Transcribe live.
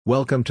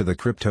Welcome to the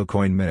Crypto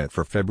Coin Minute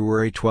for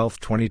February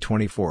 12,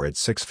 2024 at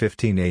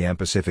 6:15 a.m.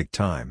 Pacific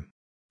Time.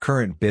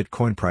 Current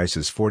Bitcoin price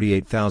is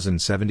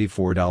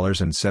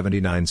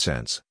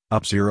 $48,074.79,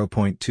 up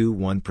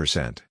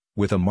 0.21%,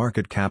 with a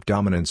market cap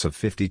dominance of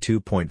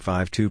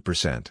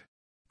 52.52%.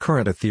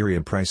 Current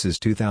Ethereum price is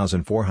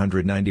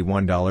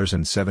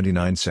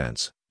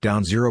 $2,491.79,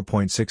 down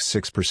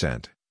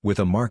 0.66%, with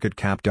a market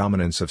cap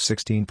dominance of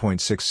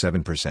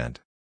 16.67%.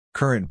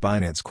 Current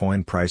Binance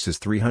Coin price is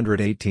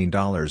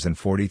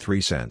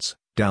 $318.43,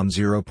 down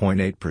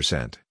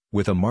 0.8%,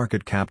 with a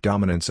market cap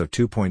dominance of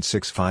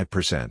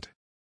 2.65%.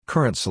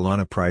 Current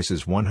Solana price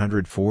is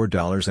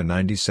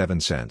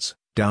 $104.97,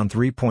 down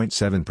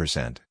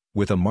 3.7%,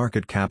 with a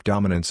market cap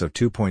dominance of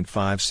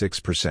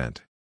 2.56%.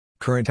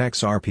 Current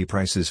XRP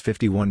price is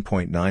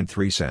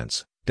 51.93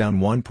 cents, down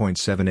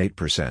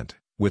 1.78%,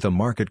 with a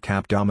market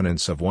cap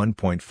dominance of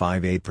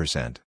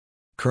 1.58%.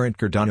 Current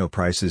Cardano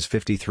price is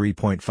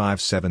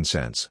 53.57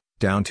 cents,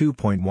 down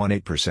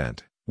 2.18%,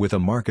 with a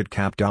market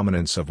cap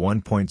dominance of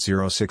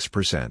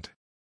 1.06%.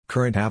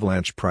 Current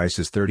Avalanche price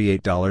is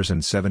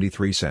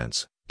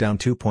 $38.73, down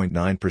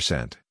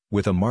 2.9%,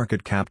 with a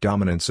market cap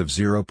dominance of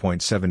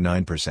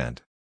 0.79%.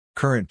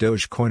 Current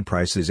Dogecoin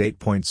price is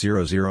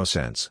 8.00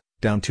 cents,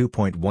 down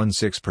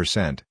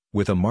 2.16%,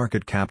 with a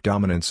market cap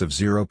dominance of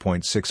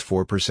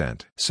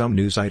 0.64%. Some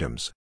news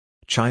items.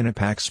 China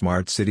Pact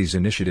Smart Cities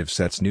initiative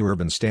sets new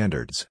urban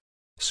standards.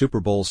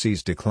 Super Bowl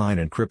sees decline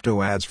in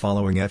crypto ads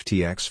following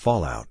FTX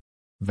fallout.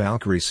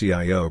 Valkyrie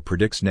CIO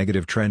predicts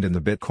negative trend in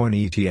the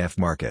Bitcoin ETF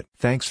market.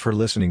 Thanks for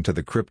listening to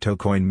the Crypto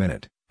Coin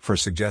Minute. For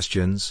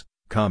suggestions,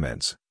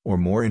 comments, or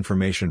more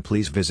information,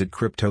 please visit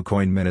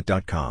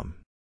CryptoCoinMinute.com.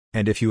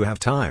 And if you have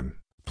time,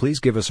 please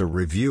give us a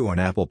review on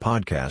Apple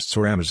Podcasts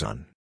or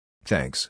Amazon. Thanks.